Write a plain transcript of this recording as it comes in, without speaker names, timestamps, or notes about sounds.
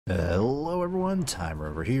Hello everyone, Timer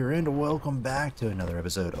over here, and welcome back to another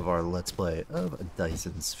episode of our Let's Play of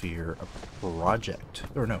Dyson Sphere Project.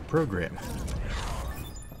 Or no, Program.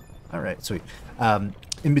 Alright, sweet.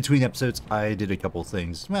 In between episodes, I did a couple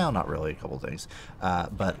things. Well, not really a couple things.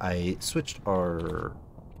 But I switched our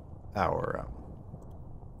oh,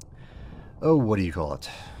 what do you call it?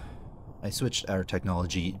 I switched our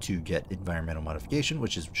technology to get environmental modification,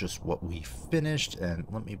 which is just what we finished. And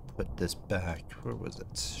let me put this back. Where was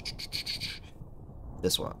it?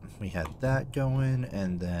 This one. We had that going,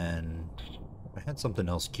 and then I had something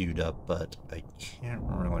else queued up, but I can't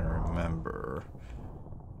really remember.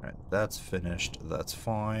 Alright, that's finished. That's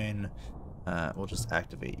fine. We'll just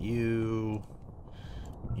activate you.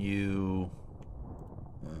 You.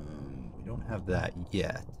 We don't have that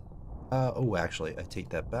yet. Oh, actually, I take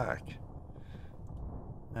that back.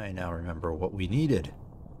 I now remember what we needed.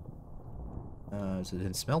 Is it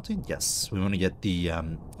in smelting? Yes, we want to get the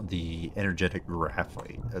energetic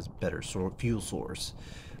graphite as a better fuel source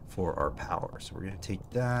for our power. So we're going to take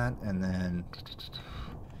that and then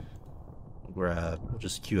we'll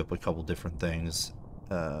just queue up a couple different things.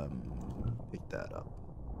 Pick that up.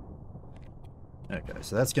 Okay,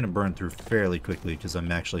 so that's going to burn through fairly quickly because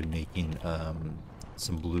I'm actually making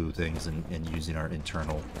some blue things and using our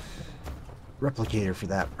internal replicator for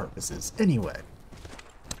that purposes. Anyway,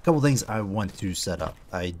 a couple things I want to set up.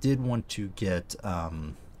 I did want to get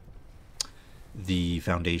the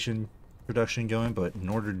foundation production going, but in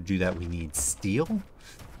order to do that we need steel.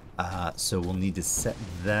 So we'll need to set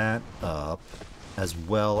that up, as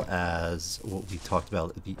well as what we talked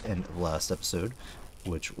about at the end of last episode,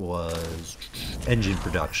 which was engine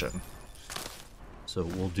production. So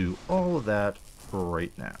we'll do all of that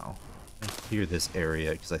right now. Clear this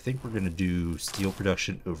area because I think we're going to do steel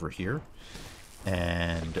production over here,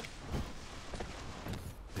 and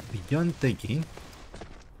I've begun thinking.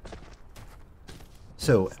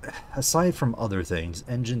 So aside from other things,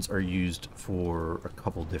 engines are used for a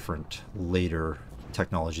couple different later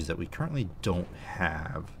technologies that we currently don't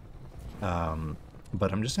have,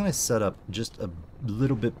 but I'm just going to set up just a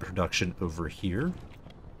little bit production over here.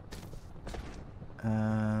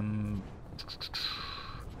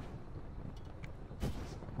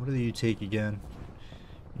 What do you take again?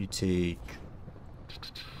 You take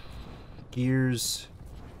gears.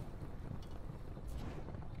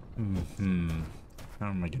 How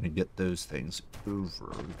am I going to get those things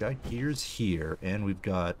over? We've got gears here, and we've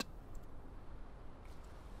got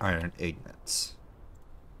iron ingots.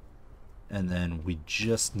 And then we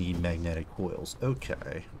just need magnetic coils.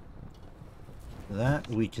 Okay. That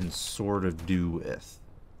we can sort of do with.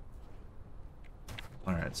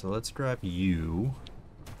 Alright, so let's grab you.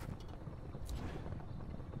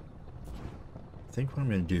 I think what I'm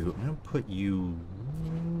going to do, I'm going to put you...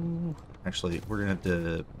 Actually, we're going to have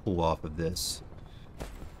to pull off of this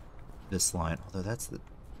line. Although that's the...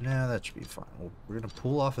 Nah, that should be fine. We're going to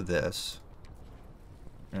pull off of this.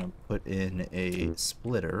 We're going to put in a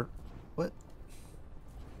splitter. What?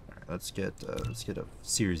 Alright, let's get a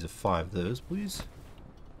series of 5 of those, please.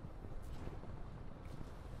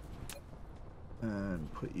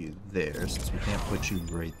 And put you there, since we can't put you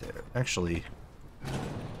right there. Actually...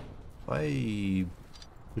 If I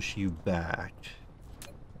push you back,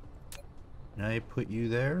 can I put you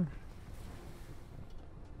there?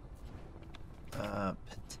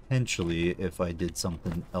 Potentially, if I did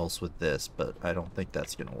something else with this, but I don't think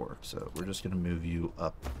that's going to work. So we're just going to move you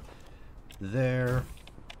up there.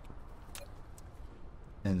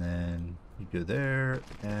 And then you go there,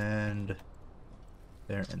 and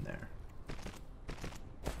there, and there.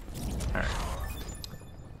 Alright.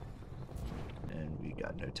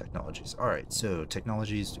 Got no technologies. Alright, so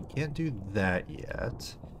technologies, we can't do that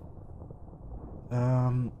yet.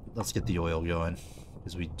 Let's get the oil going,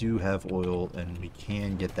 because we do have oil and we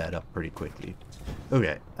can get that up pretty quickly.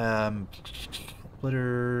 Okay,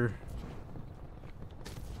 splitter.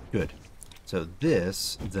 Good. So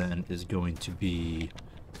this then is going to be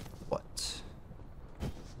what?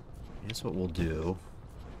 Here's what we'll do.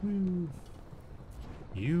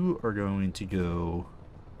 You are going to go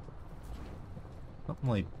something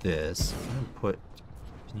like this. I'm gonna put...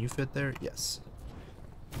 Can you fit there? Yes.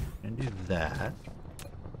 I'm gonna do that.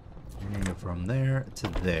 I'm gonna go from there to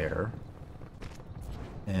there.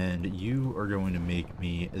 And you are going to make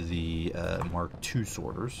me the Mark II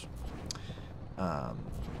sorters.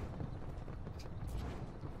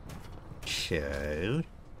 Okay.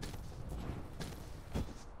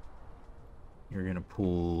 You're gonna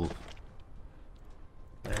pull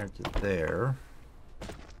there to there.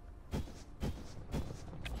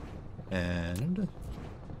 And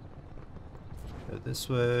go this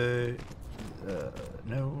way.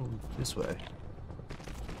 No, This way.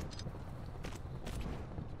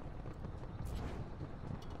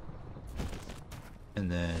 And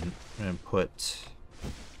then I'm going to put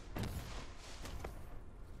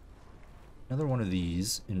another one of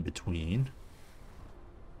these in between.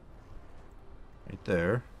 Right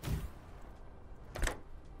there.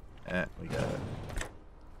 We got it.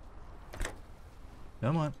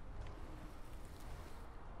 Come on.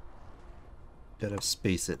 Gotta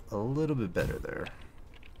space it a little bit better there.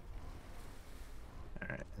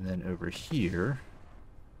 Alright, and then over here,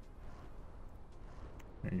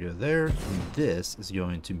 we're gonna go there, and this is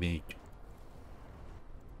going to make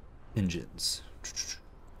engines.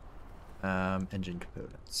 Engine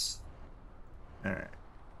components. Alright.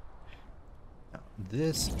 Now,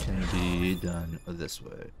 this can be done this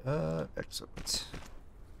way. Excellent.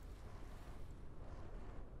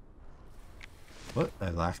 What? I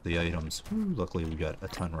lacked the items. Ooh, luckily we got a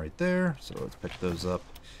ton right there, so let's pick those up.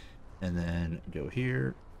 And then go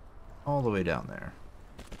here, all the way down there.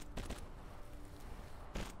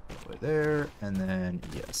 All the way there, and then,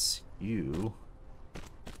 yes, you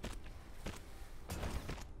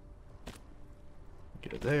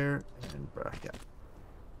go there, and back out.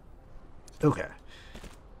 Okay.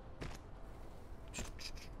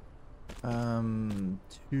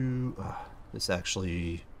 This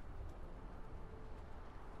actually...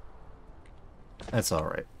 That's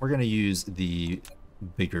alright. We're going to use the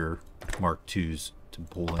bigger Mark IIs to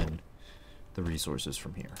pull in the resources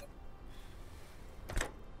from here.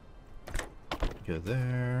 Go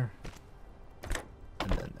there, and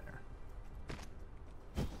then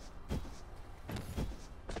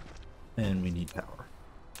there. And we need power.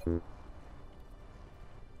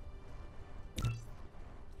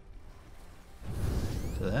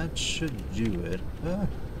 So that should do it.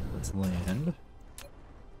 Let's land.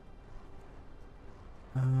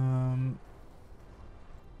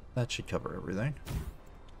 That should cover everything.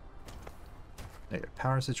 There,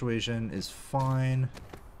 power situation is fine.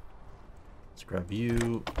 Let's grab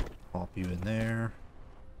you, pop you in there,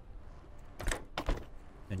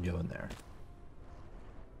 and go in there.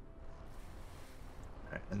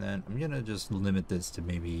 Alright, and then I'm gonna just limit this to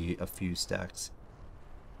maybe a few stacks.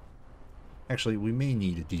 Actually, we may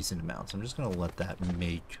need a decent amount, so I'm just gonna let that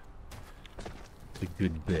make a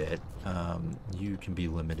good bit. You can be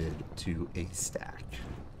limited to a stack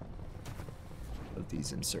of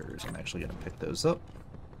these inserters. I'm actually going to pick those up.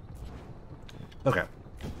 Okay,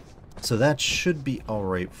 so that should be all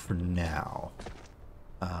right for now.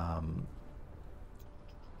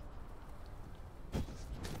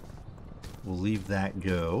 We'll leave that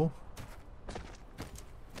go,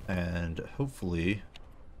 and hopefully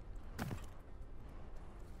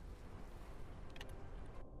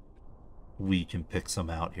we can pick some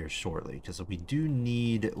out here shortly, because we do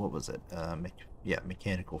need, what was it? Yeah,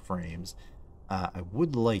 mechanical frames. I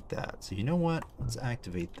would like that. So you know what? Let's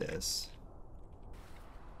activate this.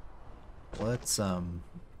 Let's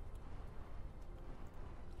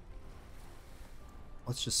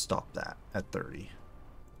just stop that at 30.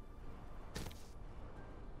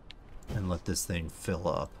 And let this thing fill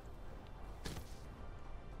up.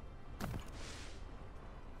 I'm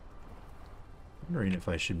wondering if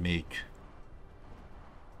I should make...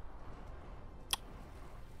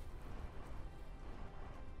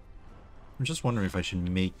 I'm just wondering if I should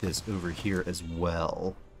make this over here as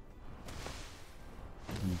well.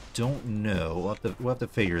 Don't know. We'll have to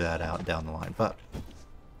figure that out down the line. But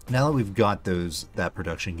now that we've got that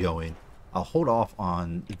production going, I'll hold off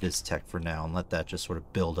on this tech for now and let that just sort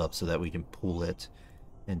of build up so that we can pull it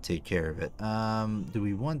and take care of it. Do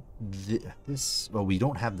we want this? Well, we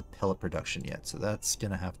don't have the pellet production yet, so that's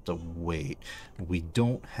gonna have to wait. We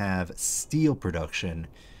don't have steel production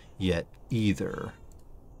yet either.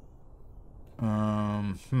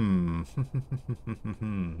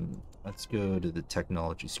 Let's go to the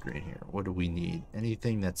technology screen here. What do we need?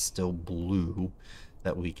 Anything that's still blue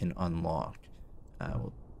that we can unlock.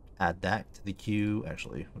 We'll add that to the queue.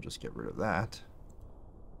 Actually, we'll just get rid of that.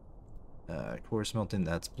 Core smelting,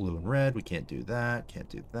 that's blue and red. We can't do that. Can't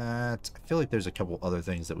do that. I feel like there's a couple other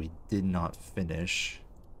things that we did not finish.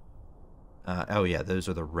 Oh yeah, those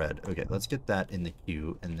are the red. Okay, let's get that in the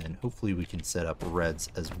queue, and then hopefully we can set up reds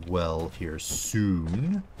as well here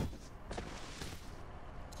soon.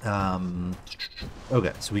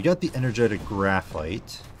 Okay, so we got the energetic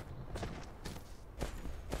graphite.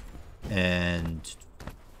 And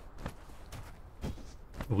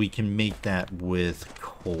we can make that with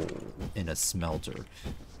coal in a smelter.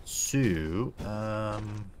 So, ooh, I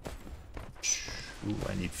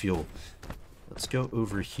need fuel. Let's go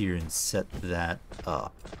over here and set that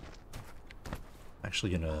up. I'm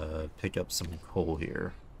actually gonna pick up some coal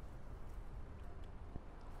here.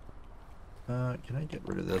 Can I get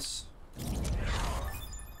rid of this? Yeah,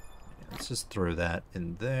 let's just throw that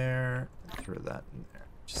in there, and throw that in there,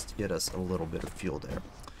 just to get us a little bit of fuel there.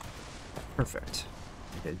 Perfect.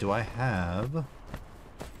 Okay, do I have...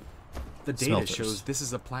 The data smelters? shows this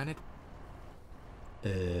is a planet.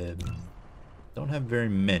 Don't have very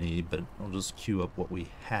many, but I'll just queue up what we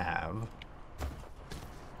have.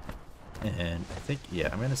 And I think, yeah,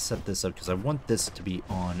 I'm going to set this up because I want this to be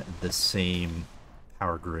on the same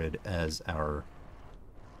power grid as our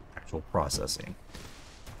actual processing.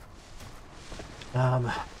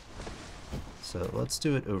 So let's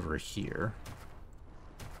do it over here.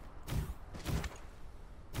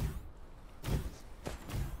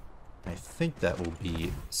 I think that will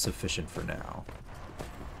be sufficient for now.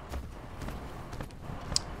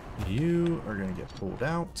 You are going to get pulled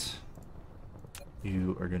out.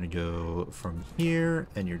 You are going to go from here,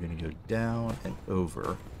 and you're going to go down and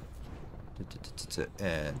over.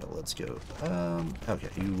 And let's go. Okay,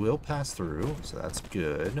 you will pass through, so that's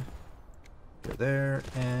good. Go there,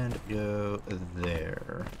 and go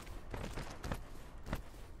there.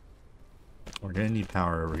 We're going to need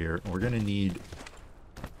power over here. We're going to need...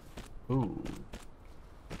 Ooh.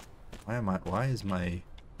 Why is my...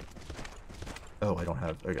 Oh, I don't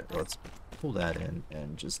have... Okay, let's pull that in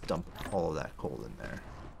and just dump all of that coal in there.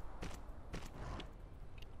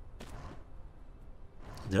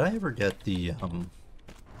 Did I ever get the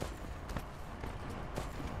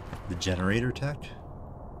generator tech?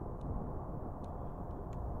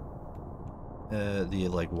 The,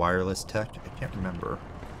 like, wireless tech? I can't remember.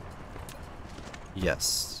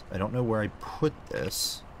 Yes. I don't know where I put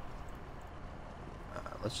this.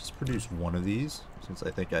 Let's just produce one of these, since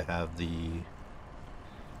I think I have the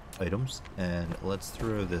items. And let's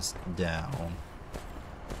throw this down.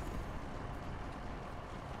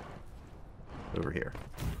 Over here.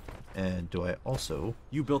 And do I also...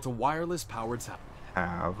 You built a wireless powered tower.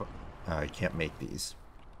 Have... I can't make these.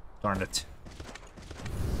 Darn it.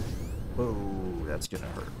 Whoa, that's gonna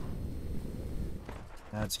hurt.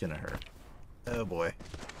 That's gonna hurt. Oh boy.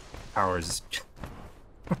 Powers.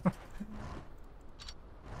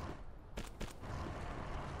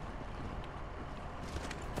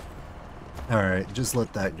 Alright, just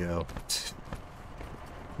let that go.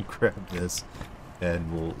 Grab this,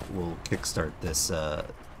 and we'll kickstart this our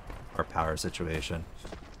power situation.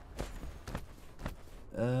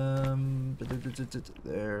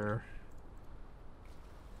 There.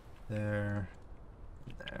 There.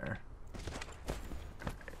 There. Right.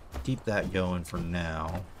 Keep that going for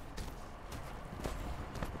now.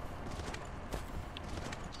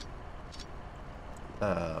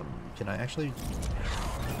 Can I actually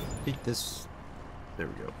take this? There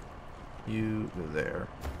we go. You go there.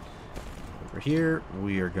 Over here,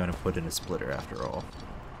 we are going to put in a splitter after all.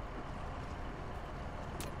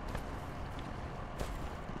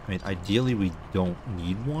 I mean, ideally we don't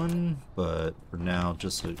need one, but for now,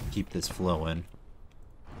 just to keep this flowing,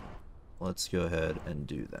 let's go ahead and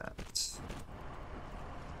do that.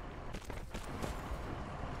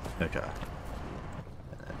 Okay.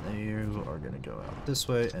 And then you are going to go out this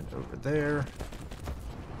way and over there.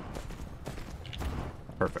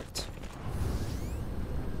 Perfect.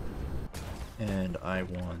 And I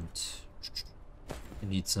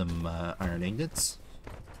need some iron ingots,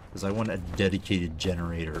 because I want a dedicated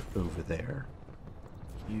generator over there.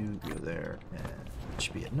 You go there, and it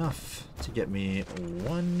should be enough to get me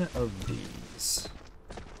one of these.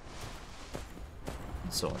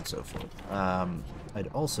 And so on and so forth. I'd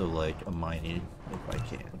also like a mining, if I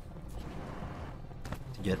can,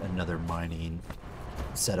 to get another mining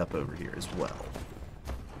set up over here as well.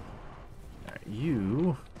 Alright,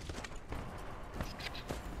 you...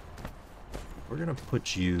 We're gonna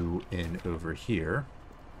put you in over here.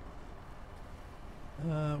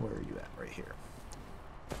 Where are you at? Right here.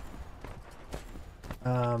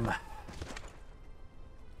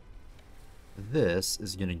 This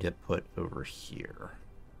is gonna get put over here.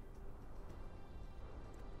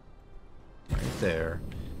 Right there.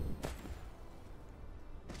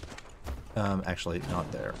 Actually, not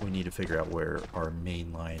there. We need to figure out where our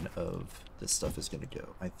main line of this stuff is gonna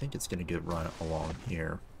go. I think it's gonna get run along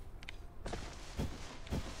here.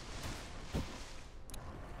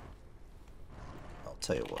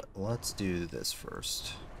 Tell you what, let's do this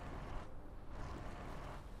first.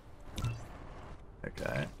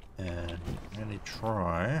 Okay, and I'm gonna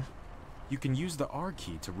try. You can use the R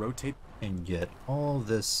key to rotate And get all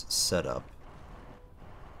this set up.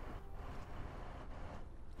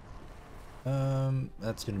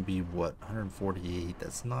 That's gonna be what, 148?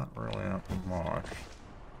 That's not really that much.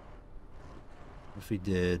 If we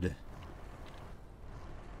did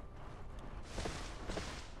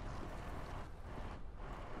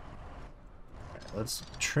let's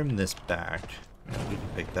trim this back. We can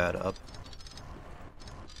pick that up.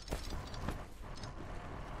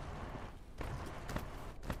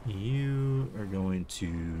 You are going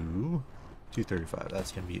to 235.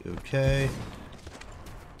 That's going to be okay.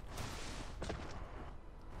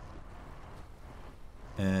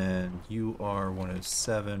 And you are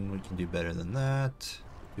 107. We can do better than that.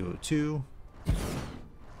 202.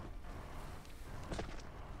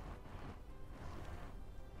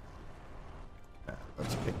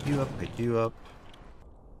 Let's pick you up.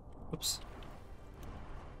 Oops.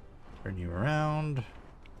 Turn you around.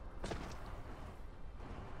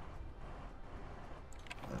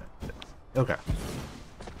 Okay.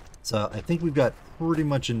 So I think we've got pretty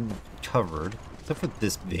much covered, except for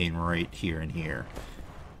this vein right here and here,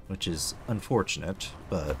 which is unfortunate,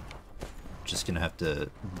 but just gonna have to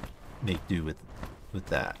make do with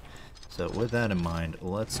that. So with that in mind,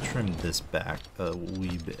 let's trim this back a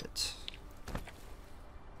wee bit.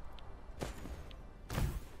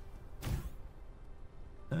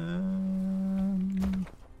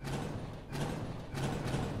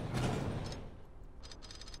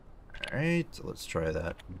 Alright, let's try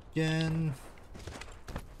that again.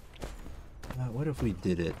 What if we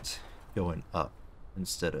did it going up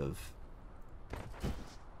instead of...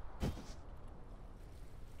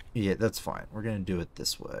 Yeah, that's fine. We're gonna do it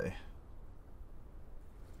this way.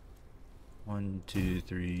 1, 2,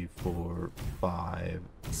 3, 4, 5,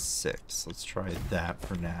 6. Let's try that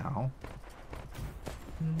for now.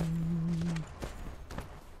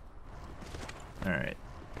 Alright.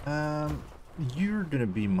 You're gonna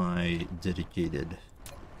be my dedicated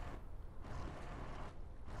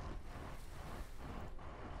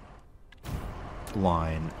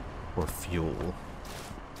line for fuel.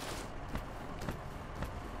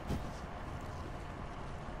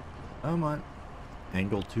 Come on.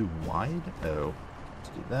 Angle too wide? Oh. Let's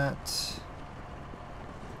do that.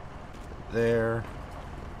 There.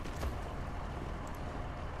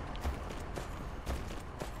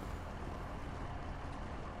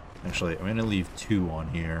 Actually, I'm going to leave 2 on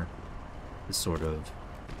here. This sort of...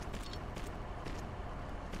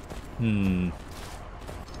 Right,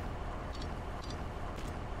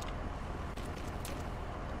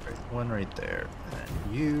 1 right there. And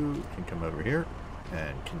then you can come over here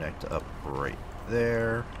and connect up right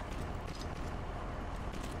there.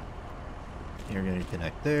 You're going to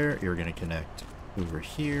connect there. You're going to connect over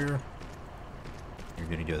here. You're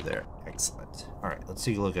going to go there. Excellent. Alright, let's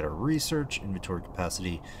take a look at our research. Inventory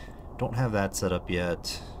capacity. Don't have that set up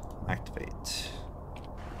yet. Activate.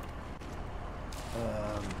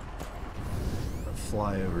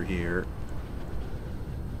 Fly over here.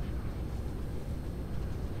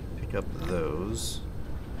 Pick up those.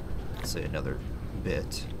 Let's say another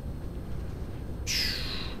bit.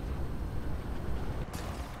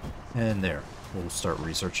 And there. We'll start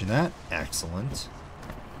researching that. Excellent.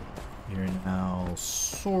 You're now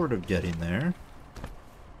sort of getting there.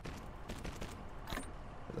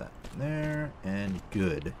 Put that in there, and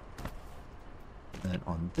good. And then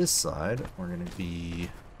on this side, we're going to be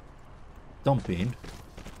dumping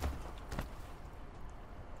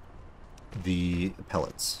the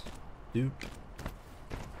pellets. Dupe.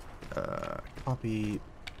 Copy,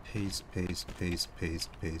 paste, paste, paste, paste,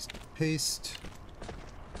 paste, paste,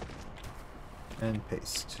 and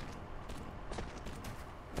paste.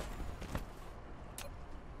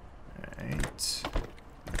 Alright.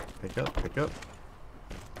 Pick up, pick up.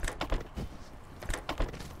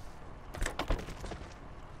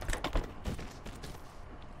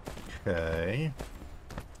 Okay.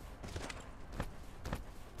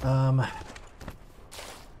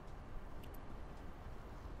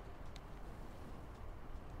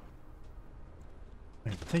 I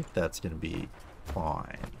think that's gonna be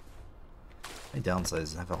fine. My downside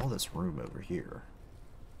is I have all this room over here.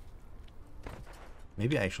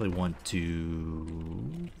 Maybe I actually want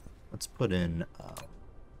to... Let's put in...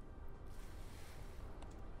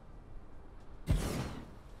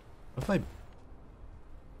 if I...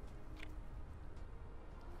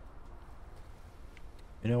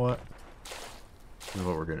 You know what? This is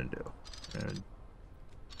what we're gonna do. We're gonna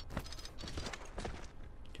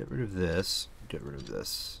get rid of this. Get rid of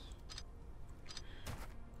this.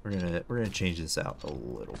 We're gonna change this out a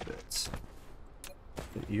little bit.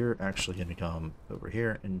 But you're actually gonna come over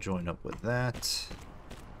here and join up with that.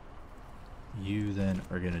 You then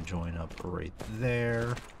are gonna join up right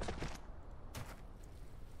there.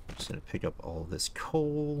 Just gonna pick up all this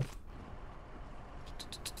coal.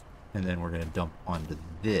 And then we're gonna dump onto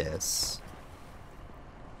this.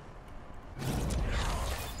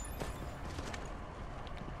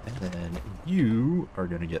 And then you are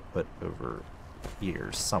gonna get put over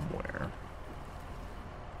here somewhere.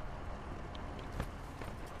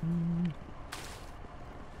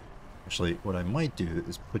 Actually, what I might do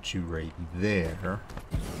is put you right there.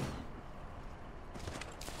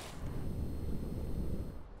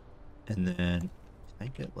 And then I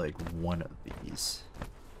get like one of these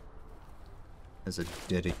as a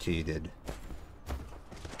dedicated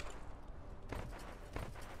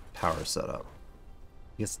power setup.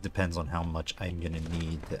 I guess it depends on how much I'm gonna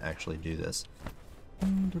need to actually do this.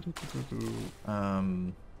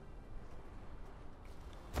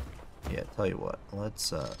 Yeah, tell you what,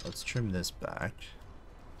 let's trim this back.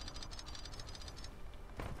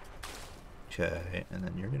 Okay, and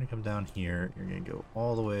then you're gonna come down here, you're gonna go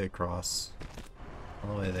all the way across,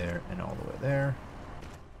 all the way there, and all the way there.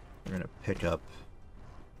 We're gonna pick up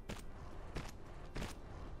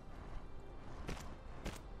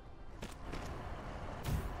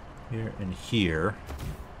here and here.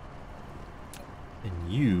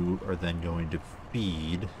 And you are then going to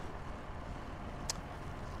feed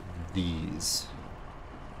these.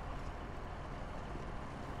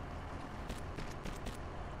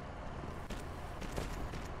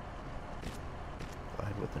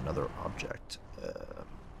 With another object.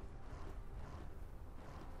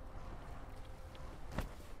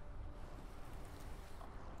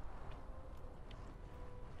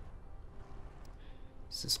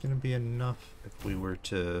 Is this going to be enough if we were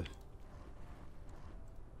to...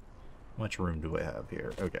 How much room do I have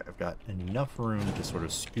here? Okay, I've got enough room to sort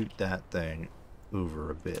of scoot that thing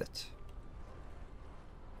over a bit.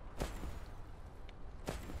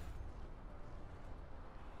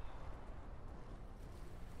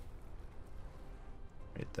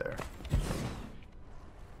 Right there.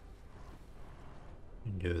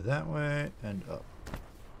 And go that way and up.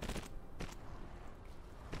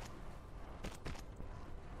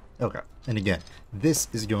 Okay, and again, this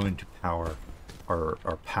is going to power our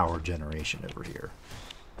power generation over here.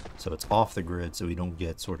 So it's off the grid so we don't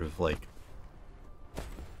get sort of like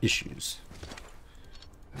issues.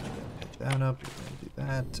 Pick that up, you're gonna do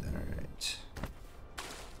that. Alright.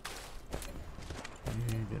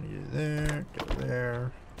 You're gonna do there, go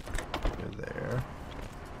there, go there,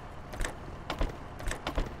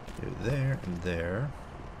 go there, and there.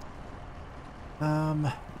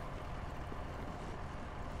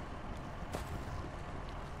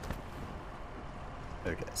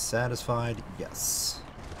 Okay, satisfied, yes.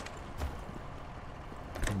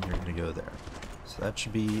 And you're gonna go there. So that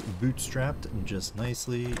should be bootstrapped just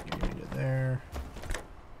nicely. You're gonna go there.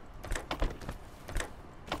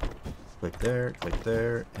 Click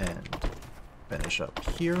there, and finish up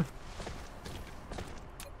here.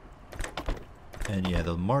 And yeah,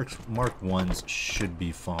 the Mark 1s should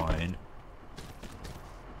be fine.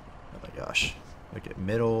 Oh my gosh. Okay,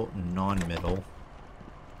 middle, non-middle.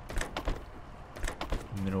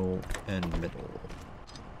 Middle and middle.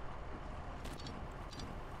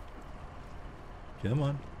 Come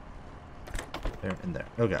on. There and there.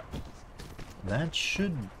 Okay. That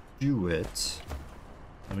should do it.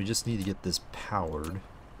 And we just need to get this powered.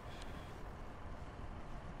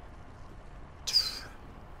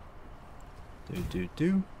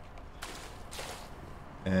 Do.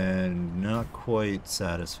 And not quite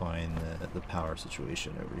satisfying the power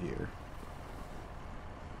situation over here.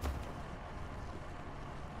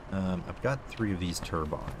 I've got 3 of these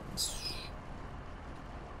turbines.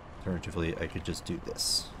 Alternatively, I could just do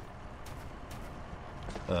this.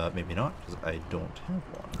 Maybe not, because I don't have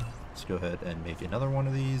one. Let's go ahead and make another one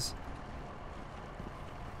of these.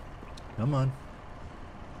 Come on.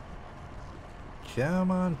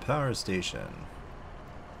 Come on, power station.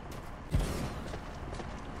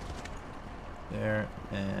 There,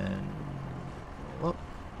 and... Well,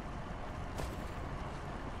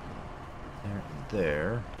 there and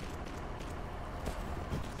there.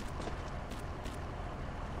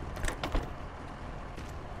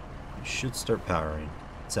 You should start powering.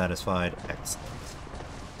 Satisfied. Excellent.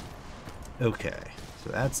 Okay, so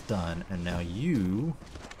that's done, and now you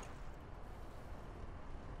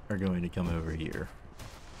are going to come over here.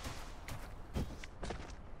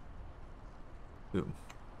 Boom.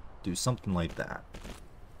 Do something like that.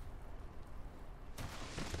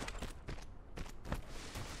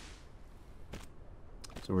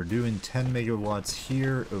 So we're doing 10 megawatts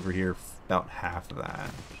here, over here about half of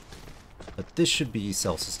that. But this should be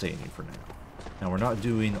self-sustaining for now. Now we're not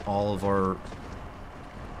doing all of our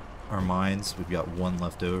mines. We've got one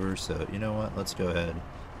left over, so you know what? Let's go ahead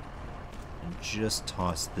and just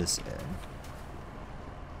toss this in.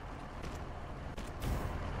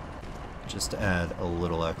 Just to add a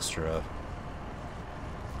little extra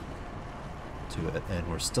to it, and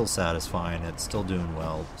we're still satisfying it, still doing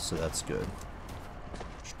well, so that's good.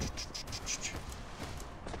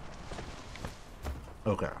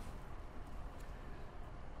 Okay.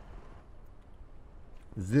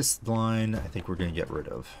 This line, I think we're going to get rid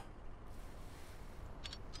of.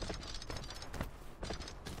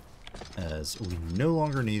 As we no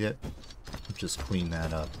longer need it. Just clean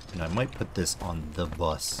that up. And I might put this on the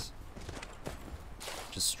bus.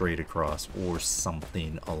 Just straight across or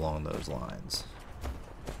something along those lines.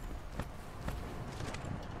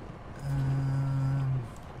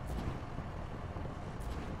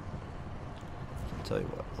 Tell you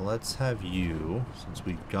what, let's have you, since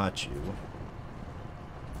we've got you,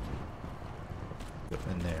 go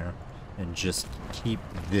in there and just keep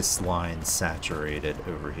this line saturated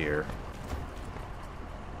over here.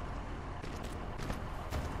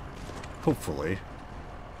 Hopefully.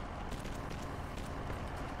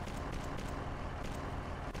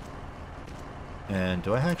 And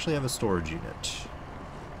do I actually have a storage unit?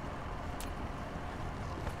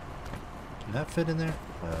 Can that fit in there?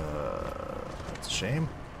 That's a shame.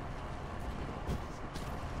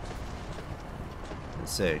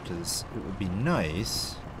 Let's say, because it would be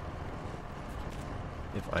nice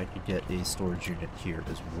if I could get a storage unit here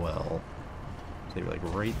as well. Say, like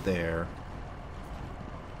right there.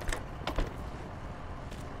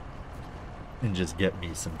 And just get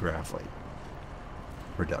me some graphite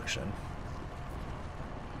production.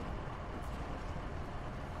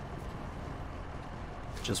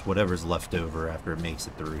 Just whatever's left over after it makes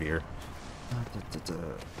it through here. Alright,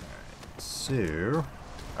 so,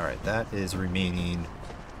 alright, that is remaining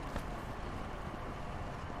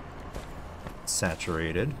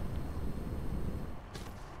saturated.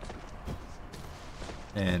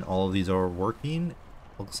 And all of these are working.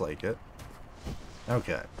 Looks like it.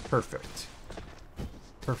 Okay, perfect.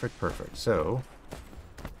 Perfect. So,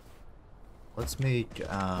 let's make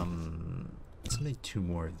 2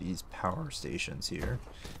 more of these power stations here.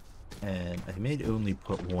 And I may only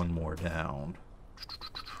put 1 more down.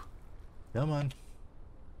 Come on.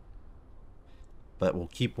 But we'll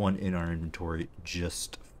keep 1 in our inventory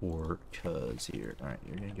just for cuz here. Alright,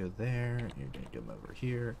 you're gonna go there, you're gonna come over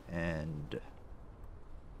here, and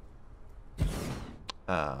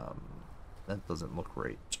that doesn't look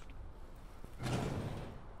right.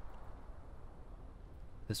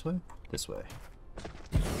 This way? This way.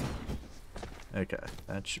 Okay,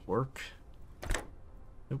 that should work.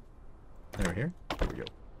 Nope. Over here. There we go.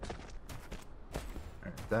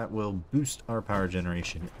 Alright, that will boost our power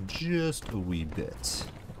generation just a wee bit.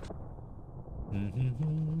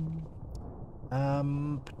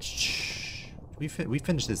 We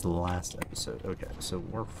finished this last episode. Okay, so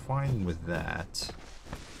we're fine with that.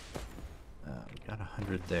 We got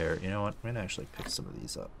 100 there. You know what? I'm gonna actually pick some of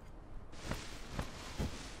these up.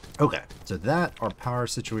 Okay, so that, our power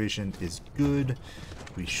situation is good.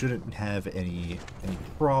 We shouldn't have any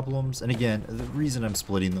problems. And again, the reason I'm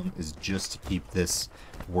splitting them is just to keep this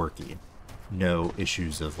working. No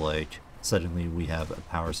issues of like, suddenly we have a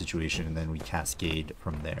power situation and then we cascade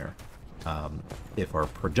from there. If our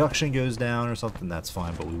production goes down or something, that's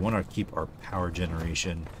fine, but we want to keep our power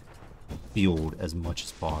generation fueled as much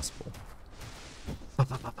as possible.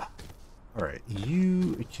 Alright,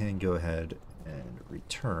 you can go ahead and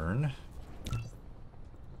return.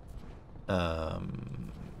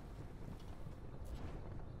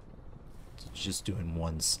 Just doing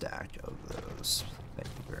 1 stack of those. Thank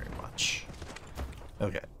you very much.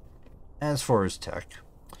 Okay. As far as tech,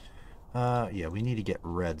 yeah, we need to get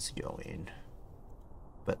reds going,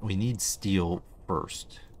 but we need steel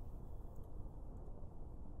first.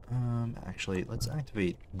 Actually, let's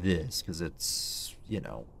activate this because it's, you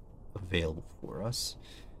know, available for us.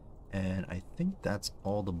 And I think that's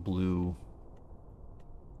all the blue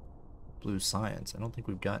science. I don't think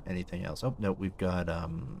we've got anything else. Oh, no, we've got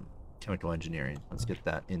chemical engineering. Let's get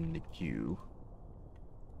that in the queue.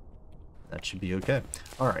 That should be okay.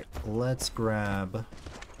 All right, let's grab.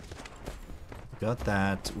 We've got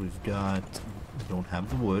that. We've got. We don't have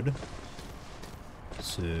the wood,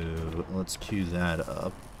 so let's queue that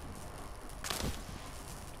up.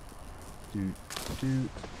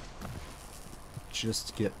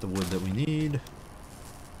 Just get the wood that we need,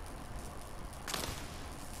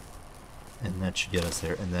 and that should get us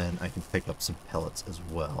there. And then I can pick up some pellets as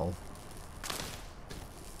well.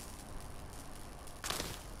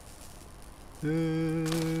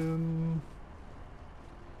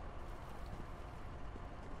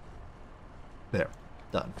 There,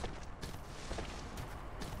 done.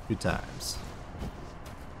 Good times.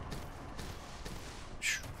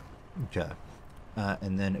 Okay.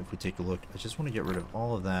 And then if we take a look, I just want to get rid of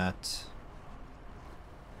all of that.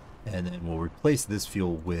 And then we'll replace this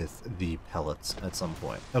fuel with the pellets at some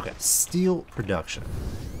point. Okay, steel production.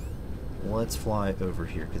 let's fly over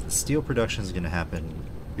here, because the steel production is going to happen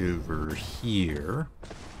over here.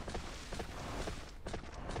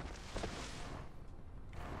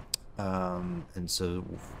 And so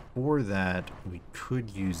for that, we could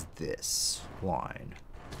use this line.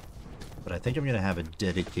 But I think I'm going to have a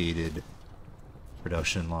dedicated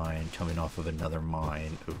production line coming off of another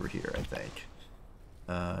mine over here, I think.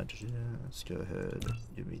 Let's go ahead.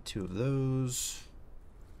 Give me 2 of those.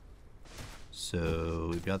 So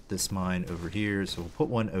we've got this mine over here. So we'll put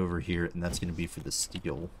one over here, and that's going to be for the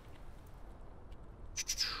steel.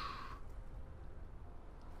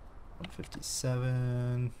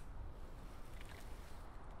 157.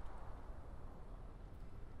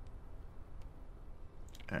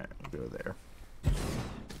 Alright, we'll go there.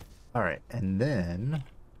 Alright, and then...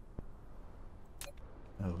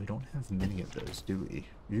 Oh, we don't have many of those, do we?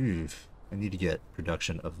 Oof. I need to get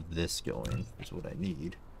production of this going, is what I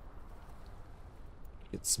need.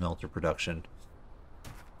 Get smelter production.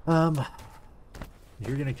 You're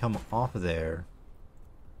gonna come off of there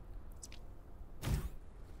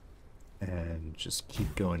and just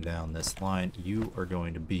keep going down this line. You are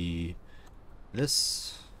going to be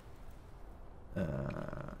this.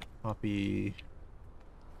 Copy,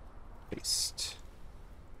 paste.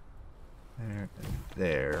 There and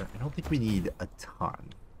there. I don't think we need a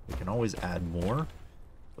ton. We can always add more,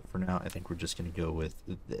 but for now I think we're just going to go with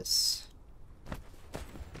this.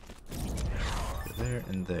 Go there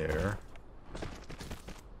and there.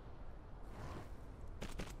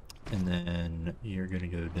 And then you're going to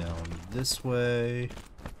go down this way.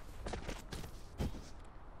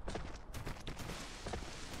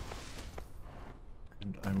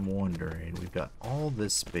 And I'm wondering, we've got all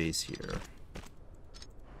this space here.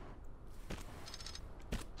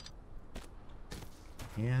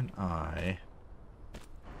 Can I...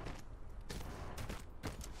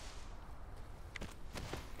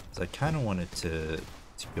 Because I kind of wanted to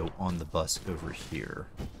go on the bus over here.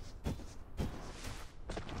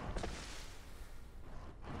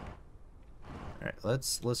 Alright,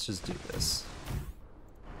 let's just do this.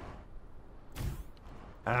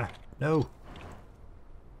 Ah, no!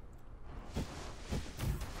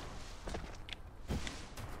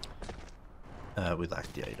 We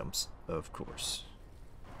lack the items, of course.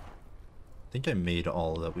 I think I made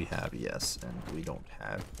all that we have, yes, and we don't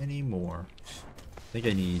have any more. I think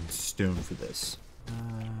I need stone for this.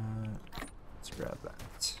 Let's grab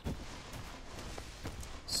that.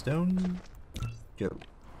 Stone, go.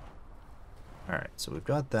 Alright, so we've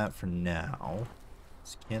got that for now.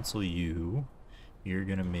 Let's cancel you. You're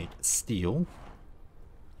gonna make steel.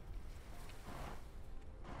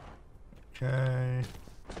 Okay.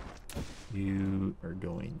 You are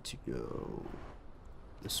going to go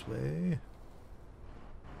this way.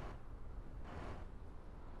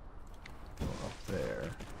 Go up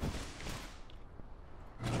there.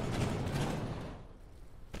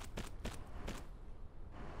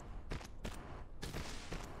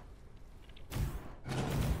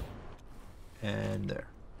 And there.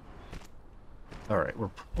 Alright, we're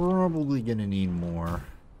probably gonna need more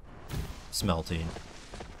smelting,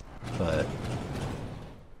 but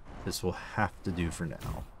this will have to do for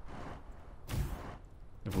now.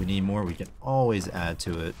 If we need more, we can always add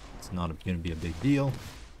to it. It's not going to be a big deal.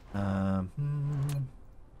 Oh,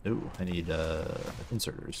 I need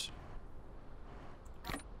inserters.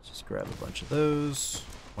 Let's just grab a bunch of those.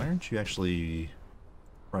 Why aren't you actually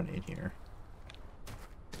running here?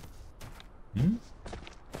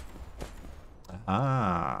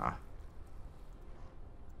 Ah,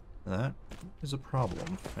 that is a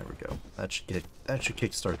problem. There we go. That should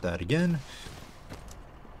kickstart that again.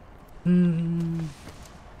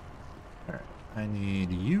 Alright, I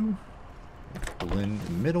need you. Pull in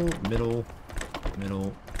middle.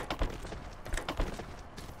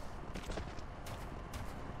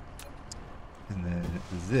 And then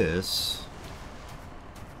this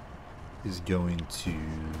is going to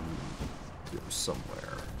go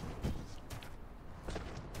somewhere.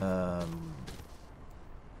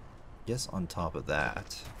 Guess on top of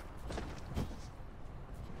that.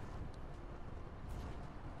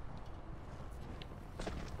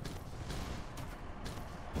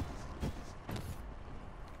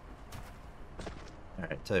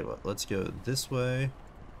 Alright, tell you what, let's go this way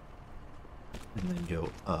and then go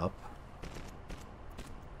up.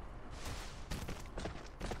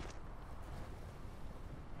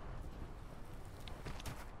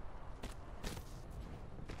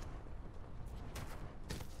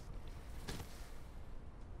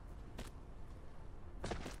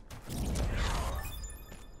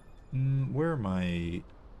 Where am I?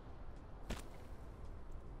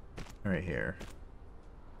 Right here.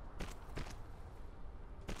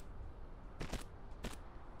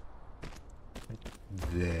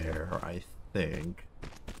 there, I think.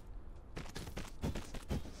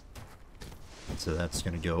 So that's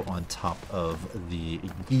going to go on top of the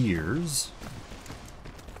gears.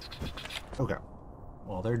 Okay.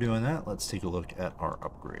 While they're doing that, let's take a look at our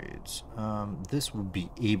upgrades. This will be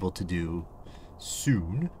able to do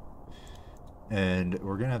soon. And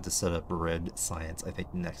we're going to have to set up red science, I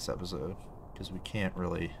think, next episode. Because we can't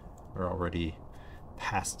really... We're already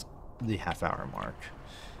past the half-hour mark.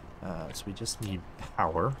 So we just need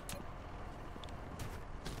power.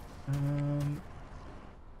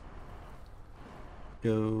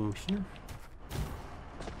 Go here.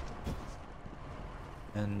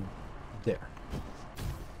 And there.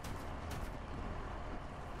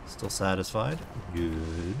 Still satisfied?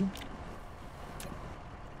 Good.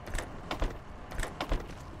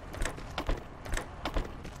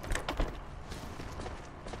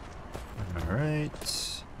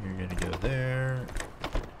 Alright. You're gonna go there.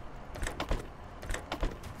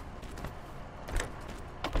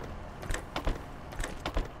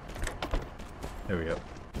 There we go.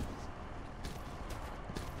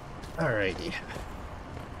 Alrighty.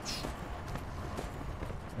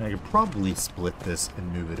 I could probably split this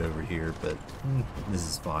and move it over here, but this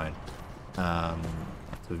is fine. So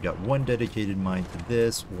we've got one dedicated mine to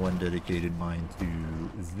this, one dedicated mine to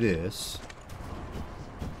this.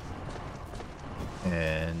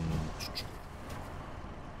 And...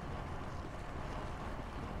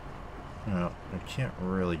 no, I can't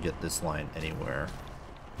really get this line anywhere.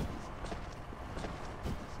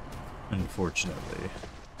 Unfortunately.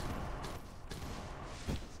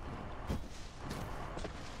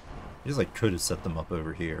 I guess I could have set them up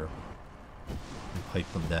over here and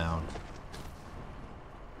pipe them down.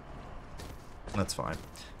 That's fine.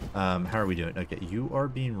 How are we doing? Okay, you are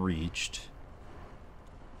being reached.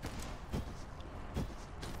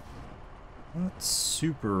 Not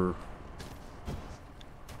super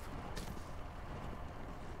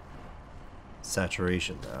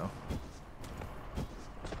saturation though.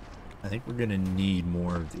 I think we're gonna need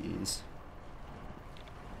more of these.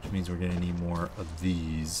 Which means we're gonna need more of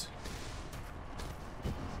these.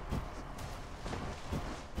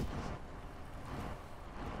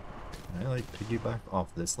 Can I like piggyback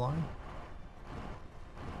off this line?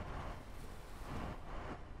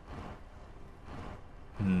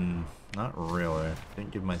 Not really. I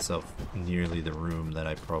didn't give myself nearly the room that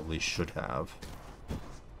I probably should have.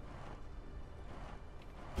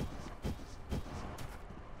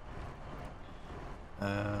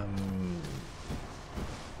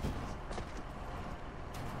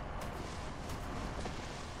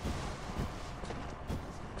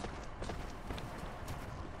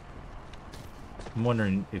 I'm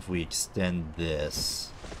wondering if we extend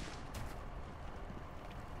this.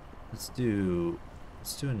 Let's do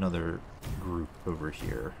another group over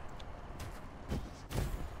here.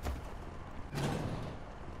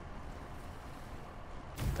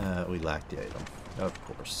 We lack the item, of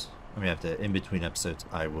course. I mean, in between episodes,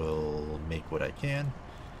 I will make what I can.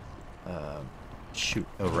 Shoot.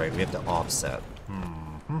 Oh, right, we have to offset.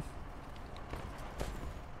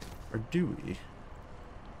 Or do we?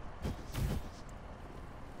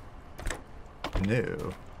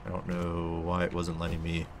 No. I don't know why it wasn't letting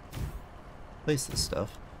me place this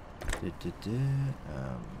stuff.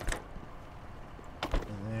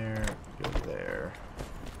 There, go there.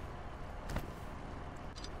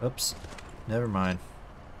 Oops. Never mind.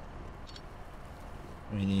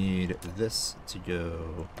 We need this to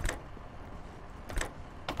go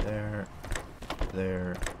there,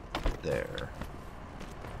 there, there.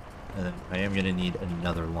 And then I am going to need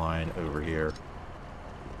another line over here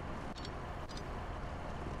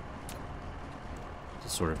to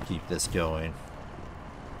sort of keep this going.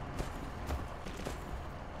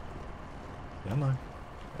 Come on.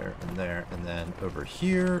 There, and then over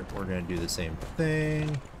here, we're going to do the same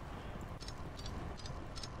thing.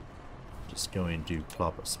 Just going to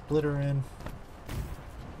plop a splitter in.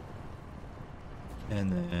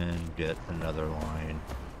 And then get another line.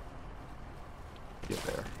 Get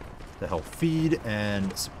there. To help feed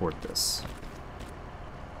and support this.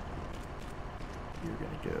 You're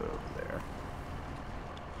going to go over there.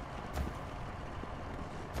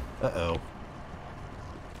 Uh-oh.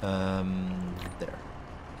 There.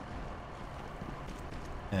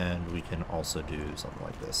 And we can also do something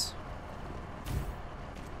like this.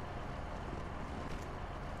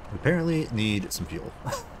 We apparently need some fuel.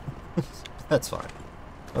 That's fine.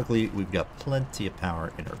 Luckily, we've got plenty of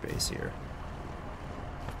power in our base here.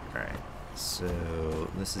 Alright, so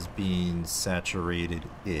this is being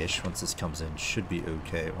saturated-ish. Once this comes in, should be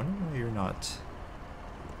okay. I wonder why you're not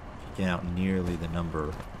kicking out nearly the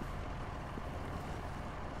number.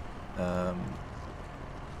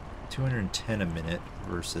 210 a minute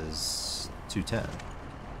versus 210.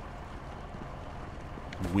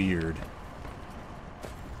 Weird.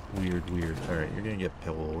 Weird, weird. Alright, you're gonna get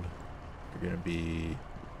pulled. You're gonna be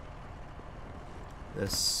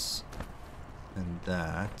this and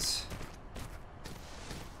that.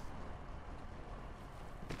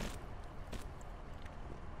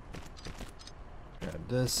 Grab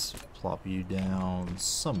this, plop you down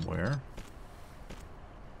somewhere.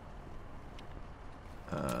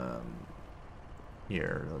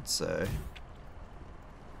 Here, let's say.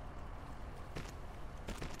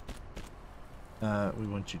 We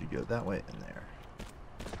want you to go that way and there.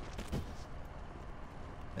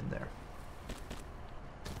 And there.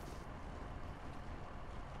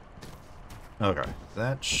 Okay,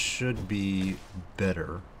 that should be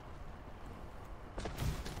better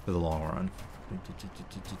for the long run. Okay,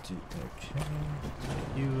 get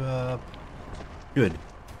you up. Good.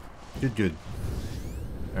 Good, good.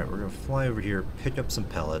 Alright, we're gonna fly over here, pick up some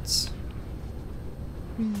pellets.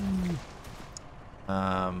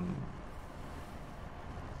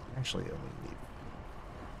 Actually, I only need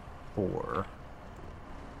 4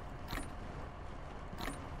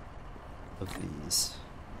 of these.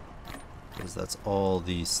 Because that's all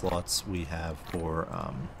the slots we have for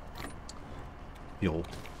fuel.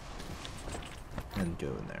 And go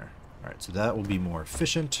in there. Alright, so that will be more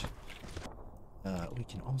efficient. We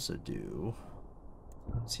can also do...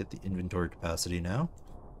 Let's get the inventory capacity now.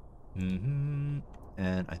 And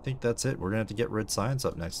I think that's it. We're going to have to get red science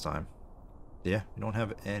up next time. Yeah, we don't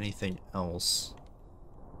have anything else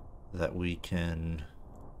that we can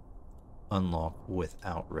unlock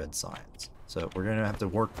without red science. So we're going to have to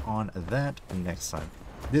work on that next time.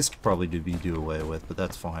 This could probably be do away with, but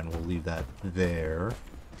that's fine. We'll leave that there.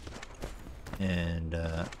 And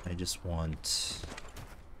I just want...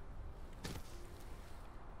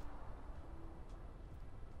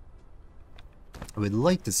 I would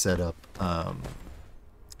like to set up a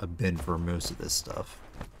bin for most of this stuff.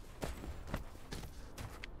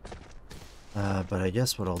 But I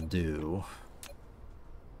guess what I'll do,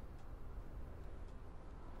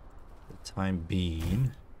 for the time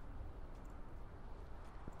being,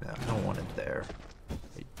 no, I don't want it there.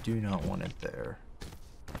 I do not want it there.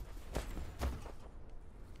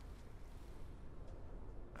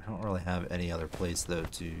 I don't really have any other place though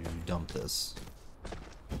to dump this.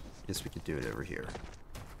 Guess we could do it over here.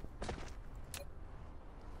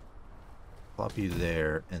 Plop you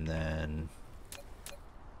there, and then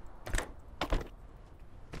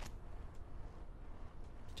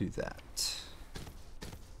do that.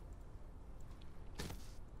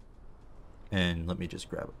 And let me just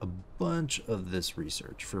grab a bunch of this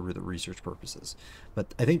research for the research purposes.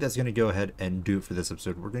 But I think that's going to go ahead and do it for this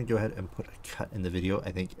episode. We're going to go ahead and put a cut in the video.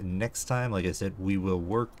 I think next time, like I said, we will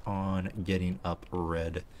work on getting up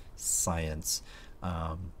red science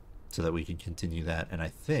so that we can continue that. And I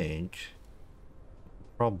think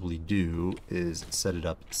probably do is set it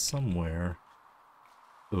up somewhere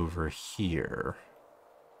over here.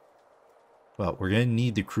 Well, we're going to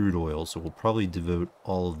need the crude oil, so we'll probably devote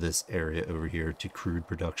all of this area over here to crude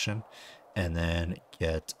production, and then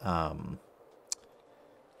get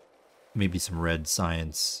maybe some red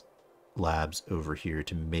science labs over here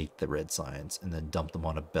to make the red science, and then dump them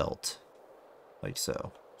on a belt, like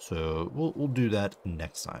so. So we'll do that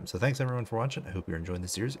next time. So thanks everyone for watching. I hope you're enjoying the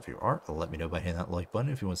series. If you are, let me know by hitting that like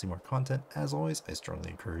button. If you want to see more content, as always, I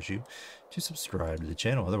strongly encourage you to subscribe to the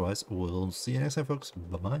channel. Otherwise, we'll see you next time, folks.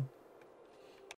 Bye-bye.